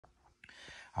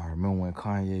I remember when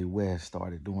Kanye West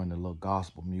started doing the little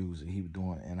gospel music he was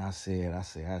doing, and I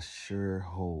sure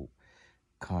hope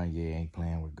Kanye ain't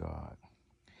playing with God.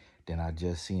 Then I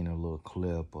just seen a little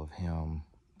clip of him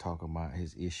talking about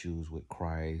his issues with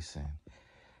Christ and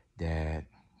that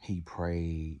he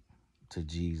prayed to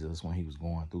Jesus when he was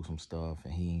going through some stuff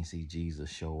and he ain't see Jesus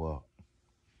show up.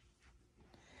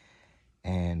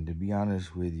 And to be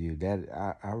honest with you,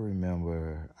 I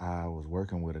remember I was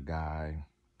working with a guy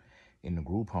in the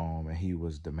group home and he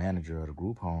was the manager of the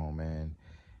group home and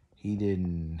he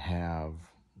didn't have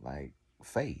like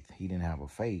faith. He didn't have a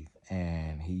faith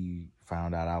and he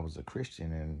found out I was a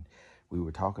Christian and we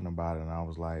were talking about it and I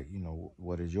was like,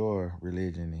 what is your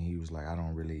religion? And he was like, I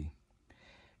don't really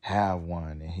have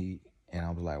one. And I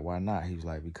was like, why not? He was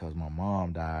like, because my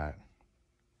mom died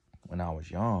when I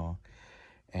was young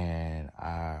and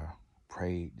I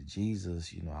prayed to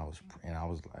Jesus, I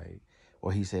was like,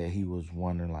 well, he said he was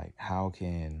wondering like, how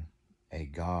can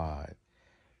God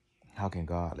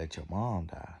let your mom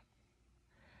die?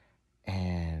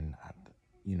 And,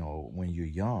 when you're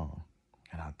young,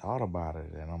 and I thought about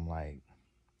it and I'm like,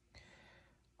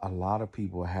 a lot of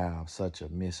people have such a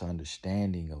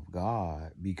misunderstanding of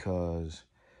God because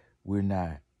we're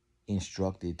not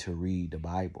instructed to read the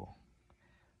Bible.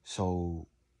 So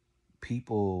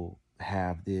people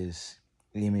have this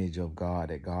image of God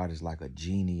that God is like a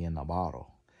genie in a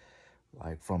bottle,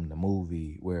 like from the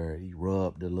movie where he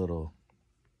rubbed the little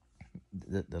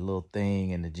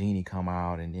thing and the genie come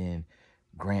out and then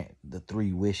grant the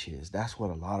three wishes. That's what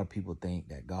a lot of people think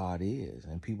that God is.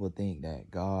 And people think that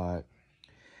God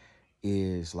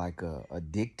is like a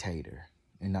dictator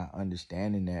and not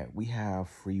understanding that we have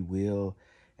free will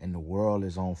and the world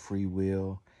is on free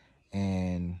will.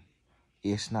 And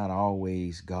it's not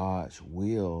always God's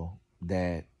will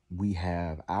that we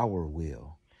have our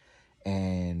will.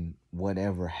 And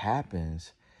whatever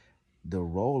happens, the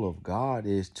role of God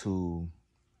is to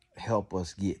help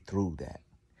us get through that.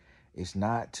 It's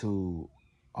not to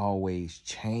always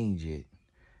change it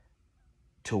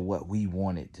to what we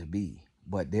want it to be.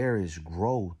 But there is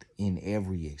growth in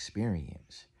every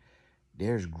experience.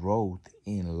 There's growth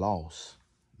in loss.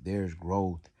 There's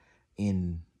growth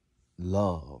in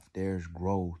love. There's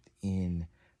growth in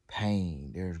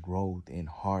pain. There's growth in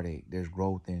heartache. There's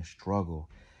growth in struggle.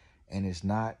 And it's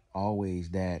not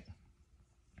always that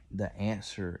the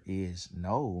answer is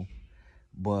no,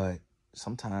 but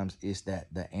sometimes it's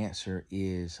that the answer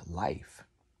is life.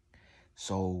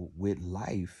 So with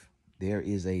life, there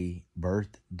is a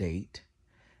birth date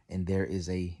and there is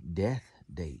a death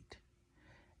date.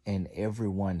 And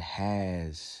everyone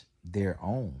has their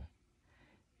own.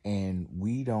 And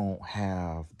we don't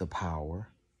have the power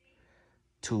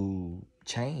to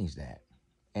change that.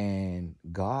 And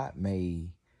God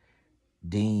may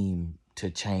deem to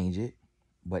change it,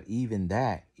 but even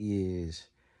that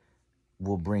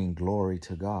will bring glory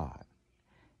to God.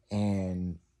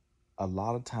 And a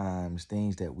lot of times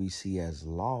things that we see as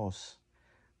loss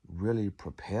really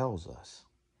propels us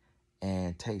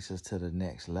and takes us to the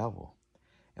next level.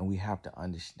 And we have to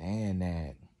understand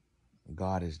that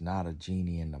God is not a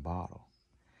genie in the bottle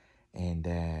and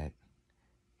that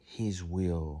his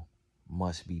will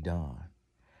must be done.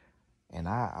 And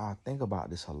I think about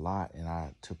this a lot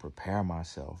and to prepare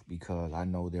myself because I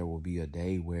know there will be a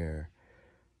day where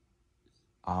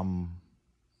I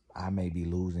may be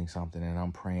losing something and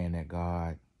I'm praying that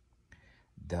God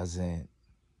doesn't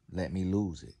let me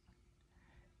lose it.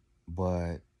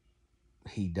 But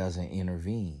he doesn't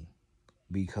intervene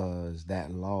because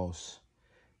that loss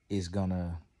is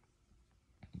gonna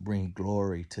bring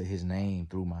glory to his name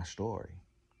through my story.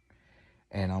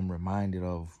 And I'm reminded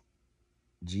of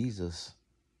Jesus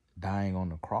dying on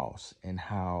the cross and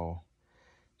how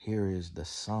here is the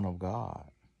Son of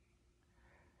God,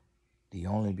 the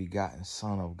only begotten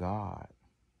Son of God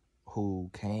who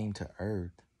came to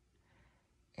earth.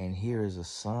 And here is a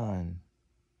son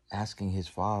asking his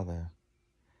father,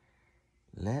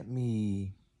 let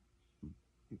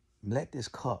this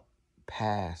cup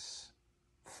pass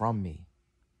from me.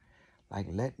 Like,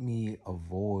 let me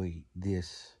avoid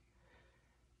this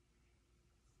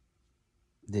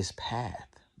path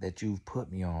that you've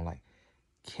put me on. Like,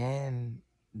 can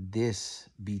this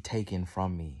be taken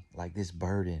from me? Like this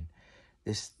burden,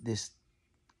 this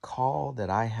call that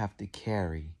I have to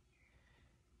carry,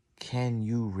 can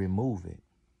you remove it?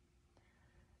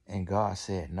 And God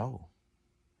said no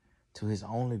to his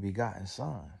only begotten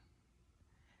son.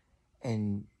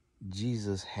 And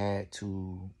Jesus had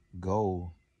to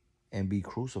go and be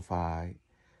crucified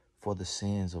for the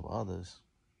sins of others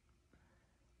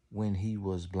when he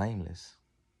was blameless.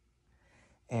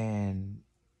 And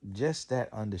just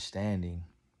that understanding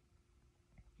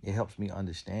It helps me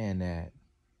understand that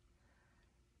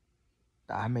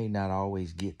I may not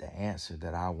always get the answer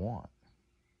that I want,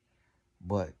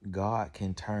 but God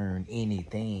can turn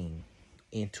anything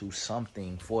into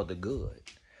something for the good.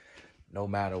 No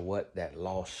matter what that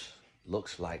loss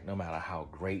looks like, no matter how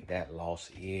great that loss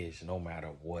is, no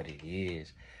matter what it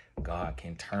is, God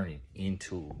can turn it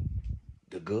into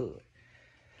the good.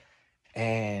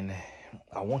 And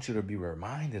I want you to be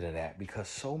reminded of that, because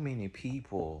so many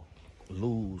people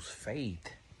lose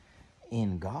faith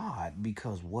in God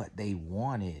because what they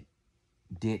wanted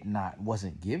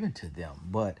wasn't given to them.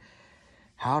 But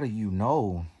how do you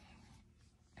know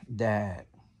that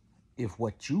if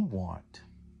what you want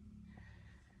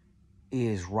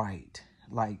is right?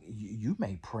 Like, you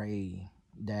may pray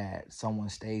that someone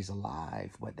stays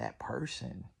alive, but that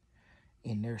person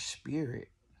in their spirit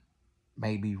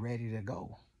may be ready to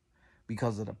go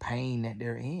because of the pain that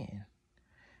they're in.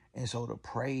 And so to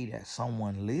pray that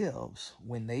someone lives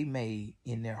when they may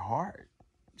in their heart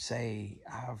say,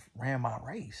 I've ran my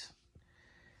race.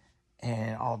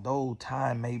 And although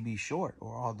time may be short,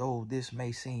 or although this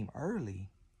may seem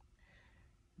early,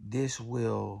 this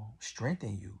will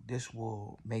strengthen you. This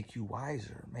will make you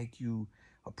wiser, make you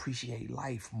appreciate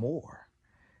life more.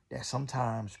 That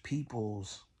sometimes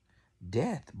people's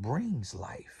death brings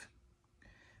life,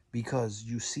 because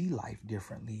you see life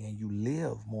differently and you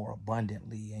live more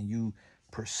abundantly and you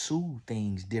pursue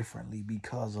things differently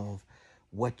because of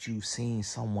what you've seen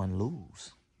someone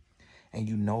lose. And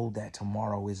you know that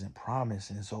tomorrow isn't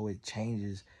promised, and so it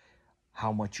changes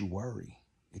how much you worry.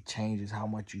 It changes how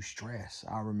much you stress.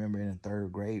 I remember in the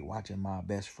 3rd grade watching my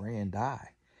best friend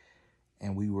die,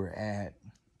 and we were at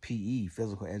PE,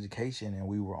 physical education, and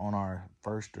we were on our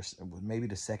first or maybe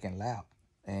the second lap,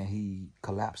 and he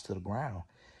collapsed to the ground.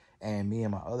 And me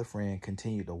and my other friend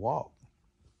continued to walk,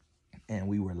 and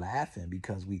we were laughing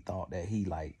because we thought that he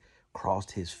like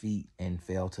crossed his feet and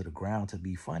fell to the ground to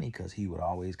be funny, because he would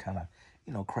always kind of,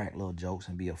 crack little jokes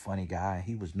and be a funny guy.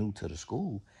 He was new to the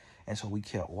school. And so we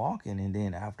kept walking. And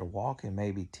then after walking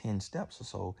maybe 10 steps or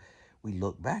so, we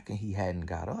looked back and he hadn't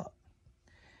got up.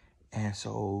 And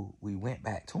so we went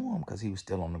back to him because he was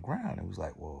still on the ground. It was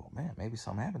like, well, man, maybe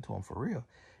something happened to him for real.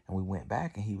 And we went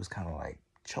back and he was kind of like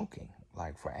choking,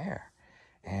 like for air.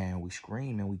 And we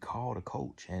screamed and we called the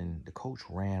coach, and the coach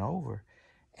ran over.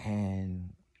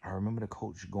 And I remember the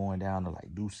coach going down to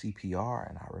like do CPR.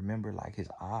 And I remember like his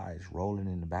eyes rolling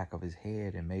in the back of his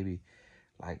head, and maybe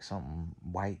like something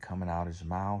white coming out his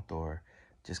mouth, or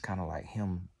just kind of like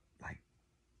him, like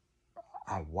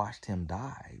I watched him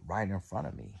die right in front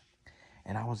of me.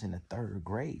 And I was in the 3rd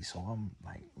grade. So I'm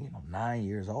like, 9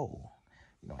 years old,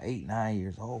 8, 9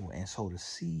 years old. And so to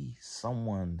see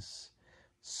someone's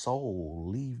soul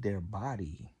leave their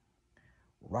body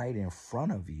right in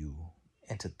front of you,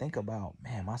 and to think about,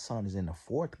 man, my son is in the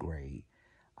 4th grade.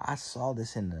 I saw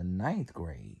this in the 9th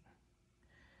grade.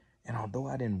 And although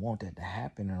I didn't want that to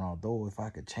happen, and although if I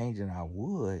could change it, I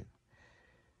would,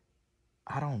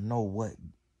 I don't know what,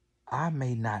 I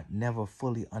may not never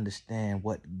fully understand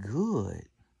what good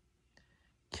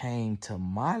came to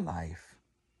my life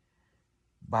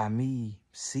by me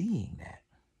seeing that.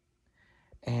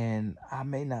 And I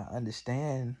may not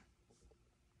understand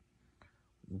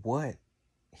what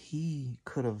he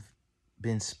could have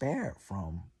been spared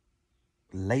from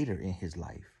later in his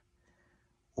life,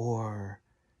 or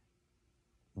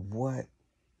what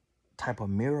type of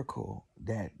miracle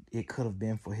that it could have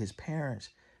been for his parents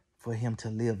for him to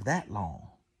live that long.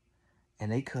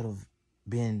 And they could have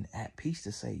been at peace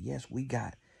to say, yes, we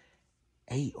got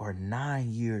 8 or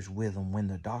 9 years with him, when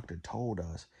the doctor told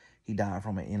us he died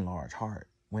from an enlarged heart,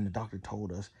 when the doctor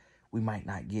told us we might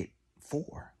not get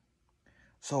 4.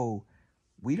 So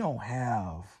we don't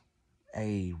have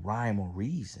a rhyme or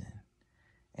reason.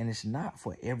 And it's not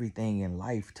for everything in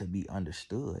life to be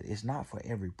understood. It's not for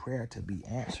every prayer to be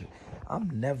answered.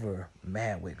 I'm never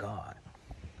mad with God,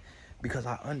 because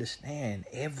I understand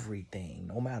everything,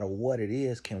 no matter what it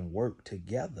is, can work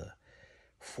together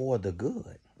for the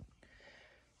good.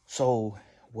 So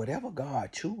whatever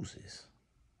God chooses,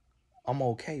 I'm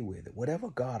okay with it. Whatever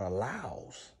God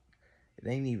allows, it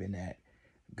ain't even that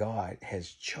God has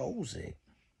chosen it,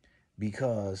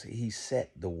 because he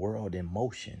set the world in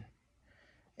motion.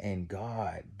 And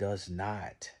God does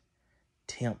not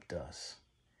tempt us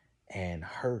and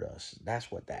hurt us. That's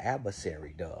what the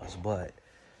adversary does. But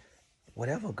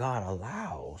whatever God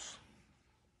allows,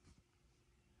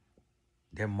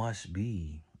 there must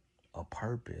be a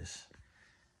purpose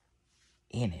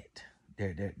in it.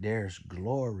 There's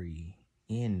glory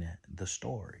in the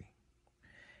story.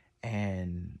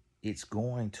 And it's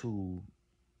going to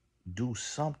do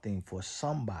something for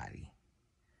somebody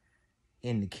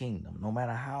in the kingdom, no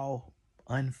matter how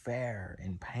unfair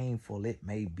and painful it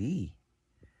may be,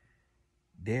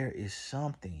 there is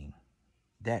something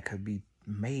that could be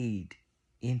made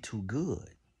into good.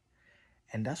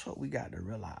 And that's what we got to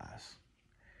realize.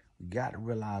 We got to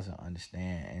realize and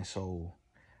understand. And so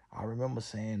I remember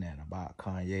saying that about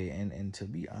Kanye. And to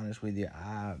be honest with you,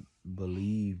 I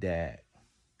believe that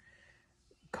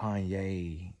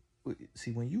Kanye,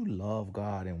 see, when you love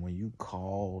God and when you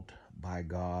called by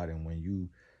God and when you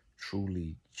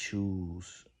truly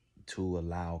choose to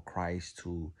allow Christ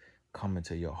to come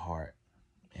into your heart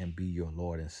and be your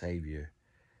Lord and Savior,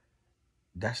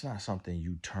 that's not something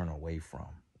you turn away from.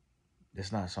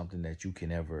 It's not something that you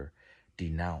can ever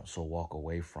denounce or walk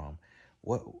away from.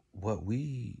 What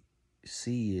we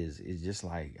see is just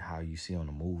like how you see on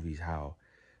the movies, how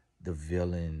the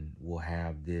villain will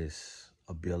have this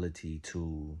ability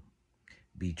to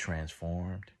be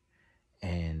transformed,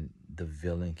 and the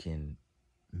villain can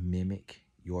mimic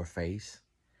your face,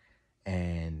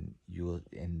 and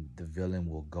the villain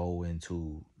will go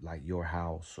into like your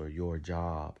house or your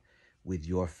job with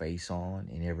your face on,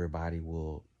 and everybody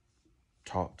will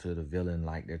talk to the villain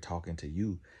like they're talking to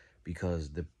you,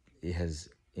 because it has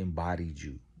embodied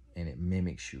you and it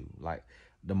mimics you, like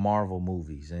the Marvel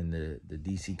movies and the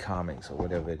DC comics or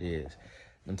whatever it is,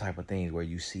 them type of things where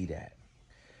you see that.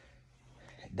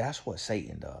 That's what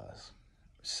Satan does.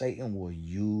 Satan will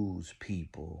use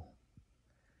people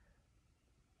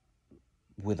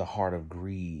with a heart of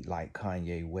greed like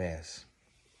Kanye West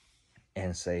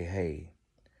and say, hey,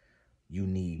 you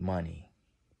need money,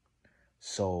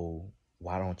 so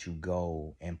why don't you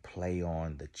go and play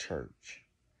on the church?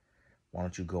 Why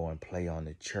don't you go and play on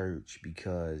the church,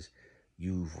 because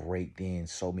you've raked in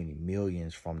so many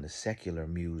millions from the secular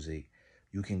music.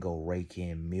 You can go rake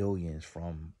in millions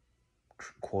from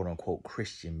quote unquote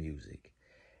Christian music,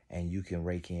 and you can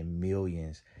rake in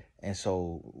millions. And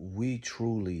so we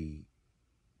truly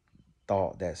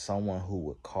thought that someone who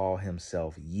would call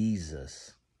himself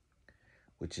Jesus,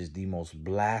 which is the most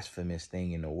blasphemous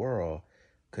thing in the world,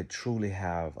 could truly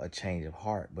have a change of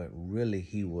heart. But really,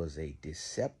 he was a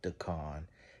Decepticon.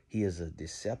 He is a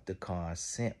Decepticon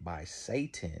sent by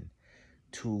Satan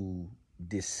to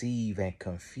deceive and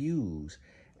confuse.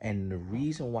 And the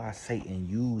reason why Satan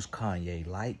used Kanye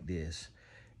like this,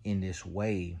 in this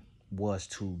way, was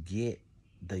to get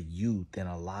the youth and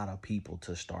a lot of people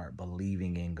to start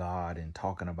believing in God and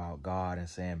talking about God and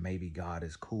saying maybe God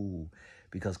is cool,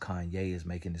 because Kanye is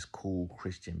making this cool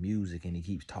Christian music and he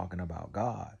keeps talking about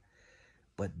God.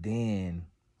 But then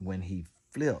when he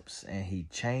flips and he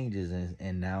changes,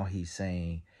 and now he's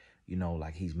saying,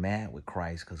 like he's mad with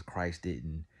Christ because Christ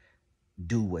didn't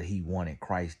do what he wanted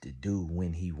Christ to do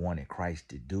when he wanted Christ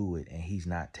to do it. And he's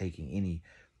not taking any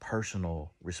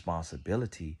personal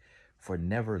responsibility for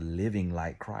never living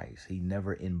like Christ. He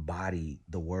never embodied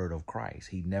the word of Christ.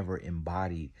 He never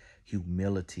embodied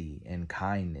humility and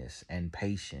kindness and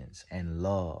patience and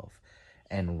love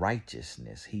and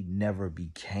righteousness. He never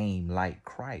became like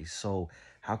Christ. So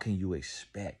how can you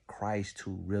expect Christ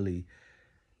to really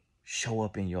show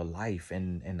up in your life,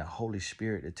 and the Holy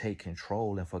Spirit to take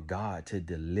control, and for God to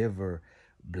deliver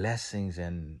blessings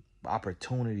and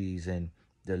opportunities and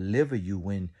deliver you,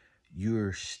 when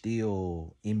you're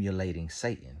still emulating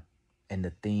Satan and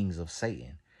the things of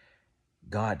Satan?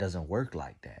 God doesn't work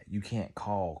like that. You can't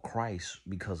call Christ,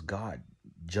 because God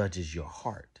judges your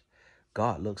heart.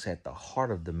 God looks at the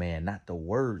heart of the man, not the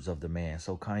words of the man.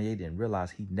 So Kanye didn't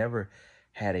realize he never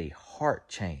had a heart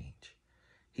change.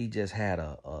 He just had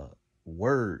a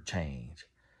word change,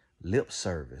 lip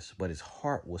service, but his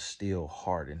heart was still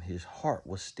hard, and his heart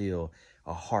was still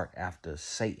a heart after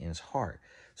Satan's heart.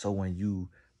 So when you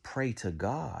pray to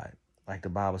God, like the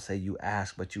Bible say, you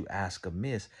ask, but you ask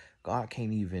amiss, God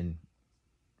can't even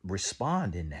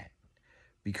respond in that,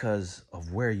 because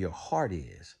of where your heart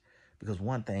is. Because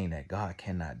one thing that God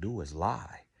cannot do is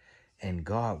lie, and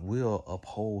God will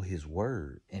uphold his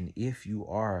word. And if you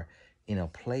are in a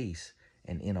place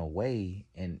and in a way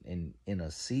and in a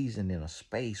season, in a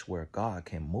space where God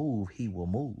can move, he will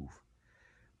move.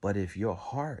 But if your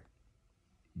heart,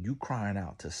 you crying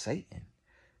out to Satan,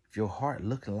 if your heart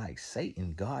looking like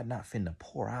Satan, God not finna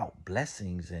pour out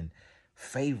blessings and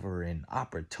favor and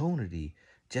opportunity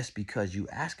just because you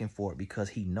asking for it, because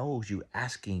he knows you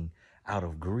asking out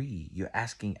of greed. You're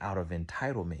asking out of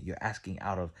entitlement. You're asking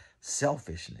out of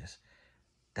selfishness.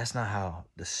 That's not how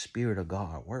the Spirit of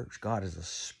God works. God is a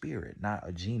spirit, not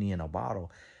a genie in a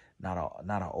bottle, not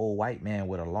an old white man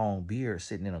with a long beard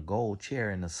sitting in a gold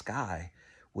chair in the sky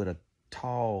with a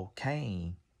tall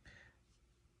cane,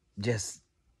 just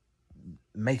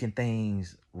making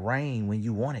things rain when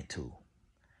you want it to.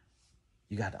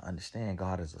 You got to understand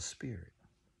God is a spirit.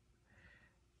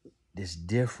 It's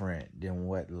different than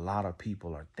what a lot of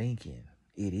people are thinking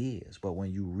it is. But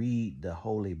when you read the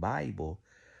Holy Bible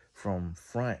from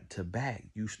front to back,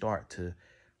 you start to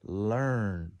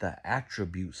learn the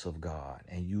attributes of God,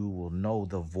 and you will know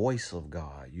the voice of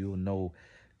God. You will know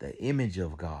the image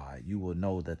of God. You will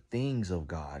know the things of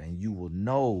God, and you will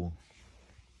know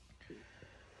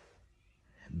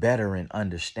better and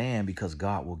understand, because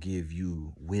God will give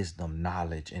you wisdom,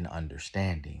 knowledge, and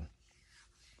understanding.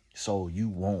 So you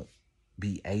won't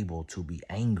be able to be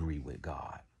angry with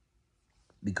God,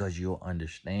 because you'll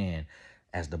understand,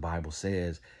 as the Bible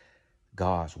says,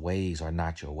 God's ways are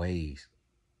not your ways,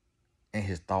 and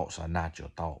his thoughts are not your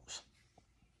thoughts.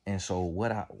 And so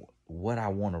what I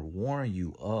want to warn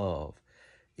you of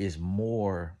is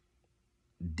more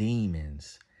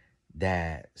demons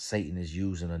that Satan is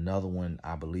using. Another one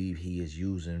I believe he is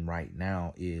using right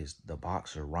now is the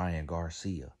boxer Ryan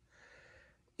Garcia.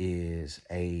 Is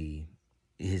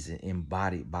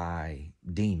embodied by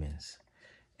demons,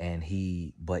 and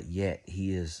but yet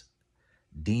he is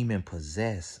demon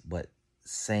possessed, but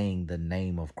saying the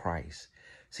name of Christ.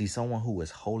 See, someone who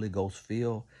is Holy Ghost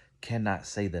filled cannot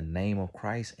say the name of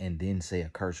Christ and then say a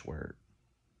curse word.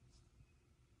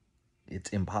 It's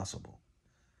impossible.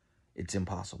 It's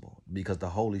impossible, because the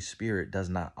Holy Spirit does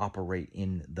not operate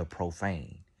in the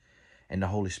profane, and the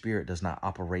Holy Spirit does not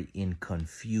operate in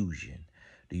confusion.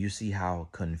 Do you see how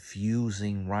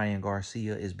confusing Ryan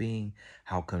Garcia is being?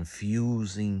 How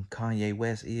confusing Kanye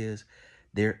West is?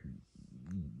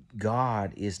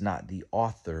 God is not the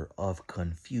author of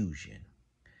confusion.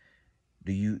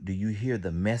 Do you hear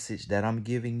the message that I'm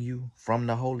giving you from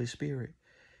the Holy Spirit?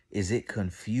 Is it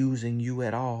confusing you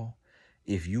at all?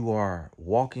 If you are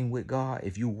walking with God,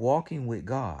 if you're walking with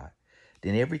God,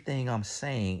 then everything I'm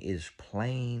saying is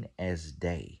plain as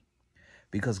day,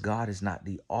 because God is not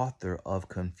the author of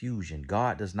confusion.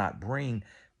 God does not bring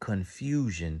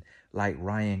confusion like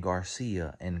Ryan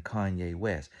Garcia and Kanye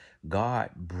West.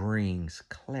 God brings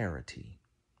clarity.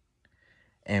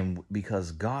 And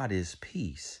because God is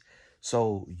peace,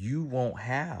 so you won't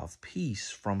have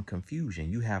peace from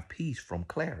confusion. You have peace from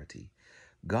clarity.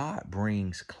 God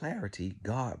brings clarity.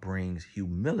 God brings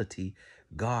humility.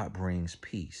 God brings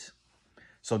peace.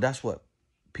 So that's what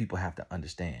people have to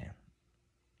understand.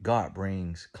 God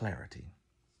brings clarity.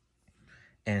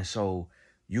 And so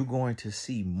you're going to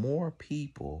see more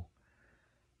people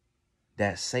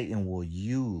that Satan will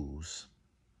use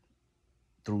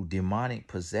through demonic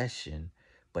possession,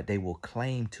 but they will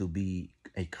claim to be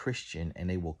a Christian, and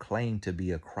they will claim to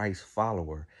be a Christ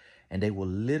follower, and they will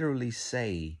literally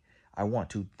say, I want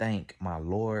to thank my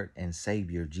Lord and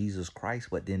Savior Jesus Christ,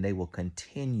 but then they will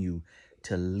continue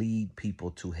to lead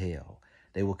people to hell.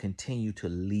 They will continue to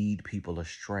lead people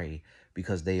astray,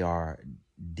 because they are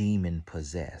demon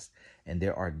possessed. And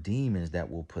there are demons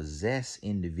that will possess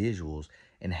individuals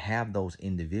and have those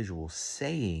individuals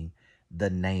saying the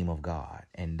name of God.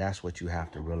 And that's what you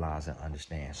have to realize and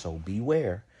understand. So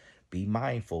beware, be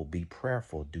mindful, be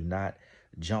prayerful. Do not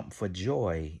jump for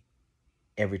joy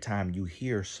every time you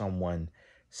hear someone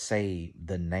say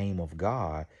the name of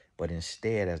God, but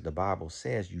instead, as the Bible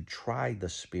says, you try the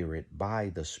spirit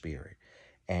by the spirit,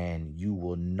 and you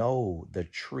will know the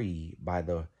tree by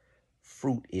the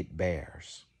fruit it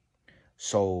bears.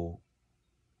 So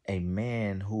a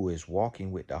man who is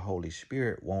walking with the Holy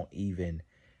Spirit won't even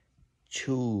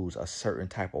choose a certain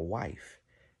type of wife.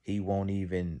 He won't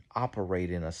even operate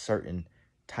in a certain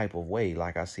type of way.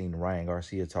 Like I seen Ryan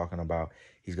Garcia talking about,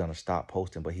 he's going to stop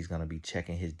posting, but he's going to be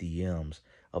checking his DMs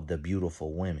of the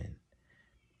beautiful women.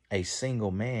 A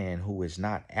single man who is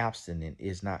not abstinent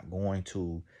is not going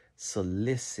to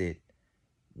solicit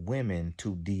women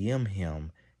to DM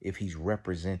him if he's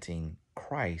representing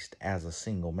Christ as a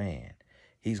single man.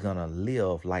 He's going to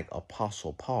live like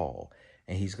Apostle Paul,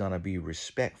 and he's going to be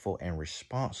respectful and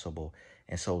responsible.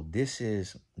 And so this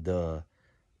is the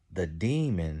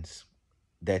demons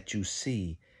that you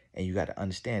see, and you got to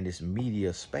understand this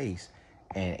media space,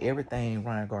 and everything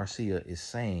Ryan Garcia is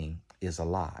saying is a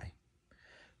lie,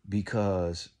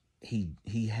 because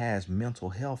he has mental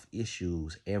health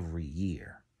issues every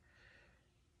year.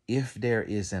 If there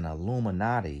is an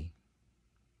Illuminati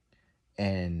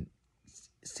and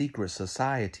secret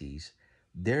societies,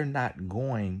 they're not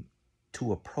going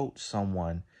to approach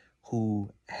someone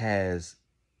who has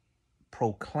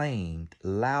proclaimed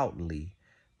loudly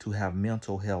to have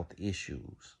mental health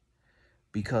issues,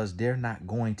 because they're not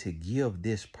going to give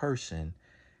this person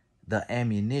the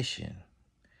ammunition.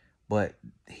 But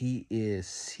he is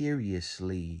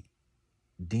seriously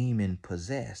demon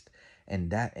possessed,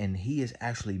 and he is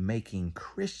actually making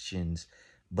Christians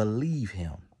believe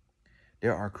him.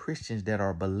 There are Christians that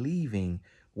are believing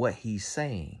what he's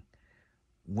saying.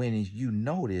 When you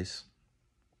notice,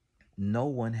 no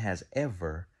one has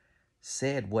ever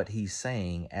said what he's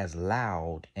saying as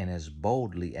loud and as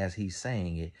boldly as he's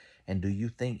saying it. And do you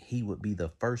think he would be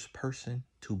the first person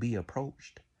to be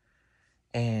approached?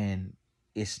 And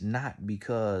it's not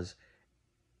because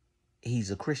he's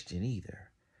a Christian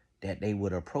either that they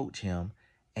would approach him,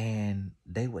 and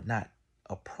they would not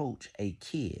approach a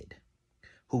kid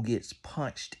who gets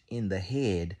punched in the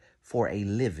head for a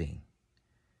living.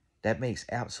 That makes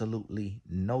absolutely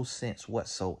no sense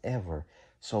whatsoever.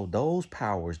 So those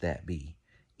powers that be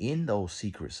in those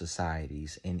secret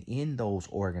societies and in those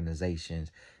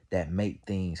organizations that make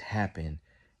things happen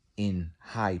in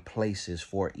high places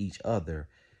for each other,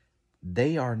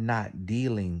 they are not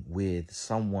dealing with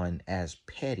someone as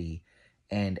petty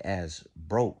and as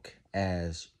broke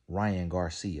as Ryan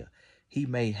Garcia. He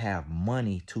may have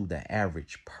money to the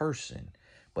average person,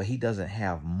 but he doesn't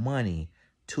have money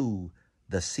to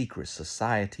the secret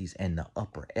societies and the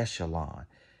upper echelon.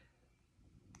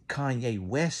 Kanye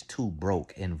West too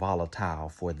broke and volatile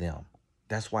for them.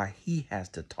 That's why he has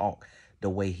to talk the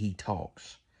way he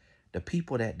talks. The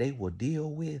people that they will deal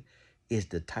with is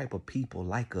the type of people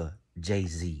like a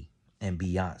Jay-Z and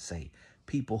Beyonce.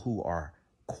 People who are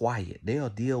quiet. They'll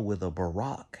deal with a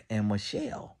Barack and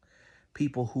Michelle.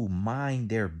 People who mind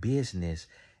their business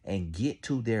and get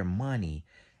to their money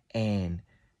and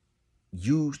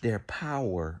use their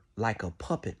power like a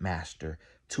puppet master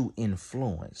to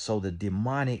influence. So the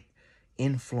demonic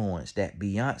influence that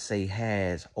Beyonce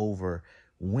has over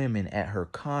women at her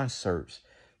concerts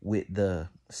with the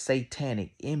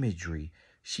satanic imagery,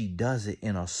 she does it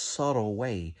in a subtle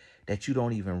way that you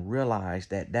don't even realize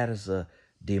that that is a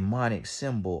demonic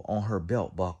symbol on her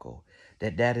belt buckle,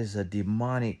 that is a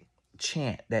demonic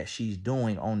chant that she's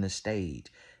doing on the stage.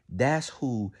 That's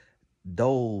who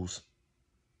those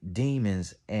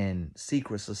demons and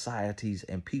secret societies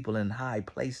and people in high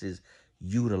places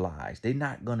utilize. They're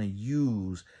not going to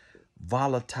use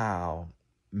volatile,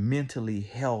 mental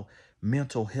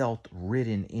health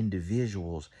ridden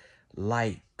individuals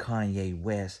like Kanye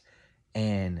West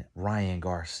and Ryan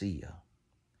Garcia.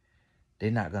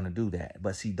 They're not going to do that.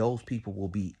 But see, those people will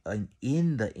be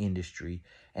in the industry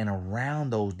and around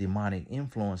those demonic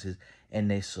influences,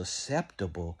 and they're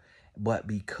susceptible. But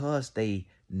because they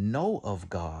know of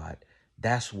God,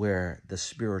 that's where the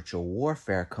spiritual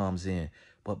warfare comes in.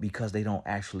 But because they don't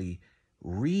actually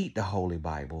read the Holy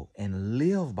Bible and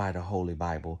live by the Holy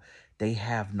Bible, they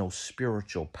have no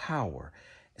spiritual power.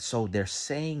 So they're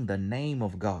saying the name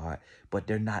of God, but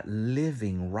they're not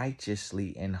living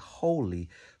righteously and holy.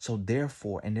 So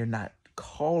therefore, and they're not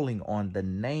calling on the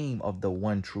name of the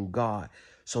one true God.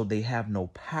 So they have no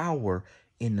power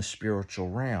in the spiritual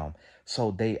realm.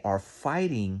 So they are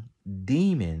fighting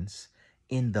demons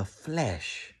in the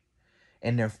flesh,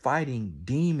 and they're fighting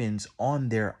demons on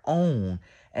their own.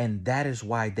 And that is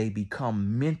why they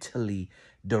become mentally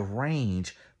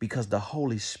deranged, because the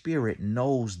Holy Spirit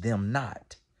knows them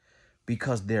not.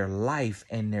 Because their life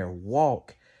and their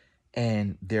walk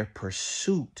and their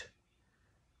pursuit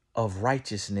of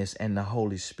righteousness and the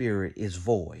Holy Spirit is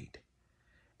void.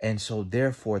 And so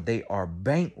therefore they are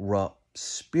bankrupt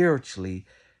spiritually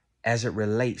as it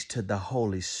relates to the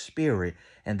Holy Spirit.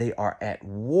 And they are at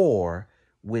war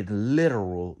with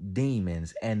literal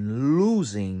demons and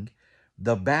losing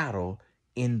the battle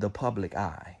in the public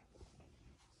eye.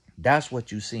 That's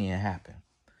what you're seeing happen.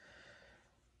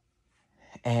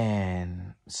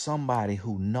 And somebody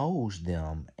who knows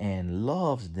them and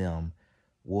loves them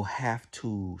will have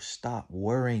to stop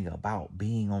worrying about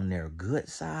being on their good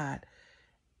side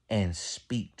and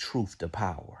speak truth to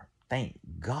power. Thank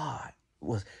God.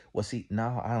 See,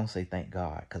 no, I don't say thank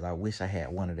God, because I wish I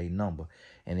had one of their number.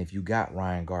 And if you got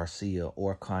Ryan Garcia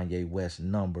or Kanye West's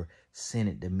number, send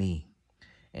it to me.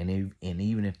 And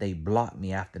even if they block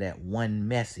me after that one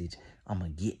message, I'm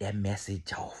going to get that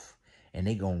message off. And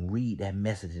they're going to read that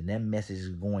message, and that message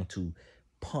is going to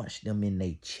punch them in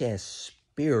their chest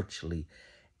spiritually.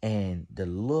 And the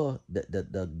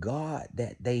God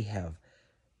that they have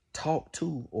talked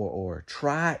to or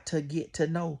tried to get to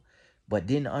know, but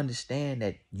didn't understand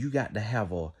that you got to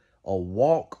have a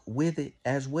walk with it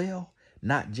as well,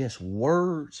 not just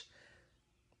words.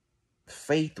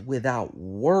 Faith without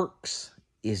works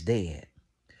is dead.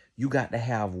 You got to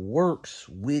have works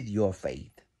with your faith.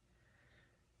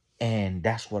 And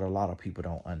that's what a lot of people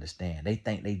don't understand. They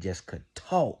think they just could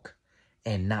talk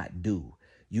and not do.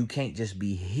 You can't just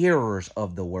be hearers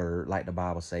of the word, like the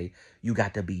Bible say. You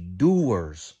got to be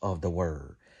doers of the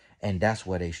word. And that's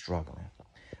where they're struggling.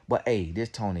 But hey, this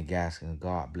Tony Gaskins,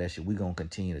 God bless you. We're going to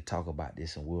continue to talk about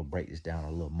this and we'll break this down a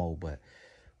little more. But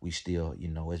we still, you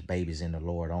know, it's babies in the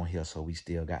Lord on here. So we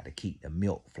still got to keep the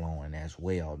milk flowing as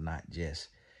well. Not just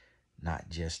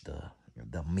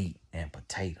the meat and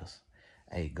potatoes.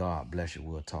 Hey, God bless you.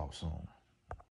 We'll talk soon.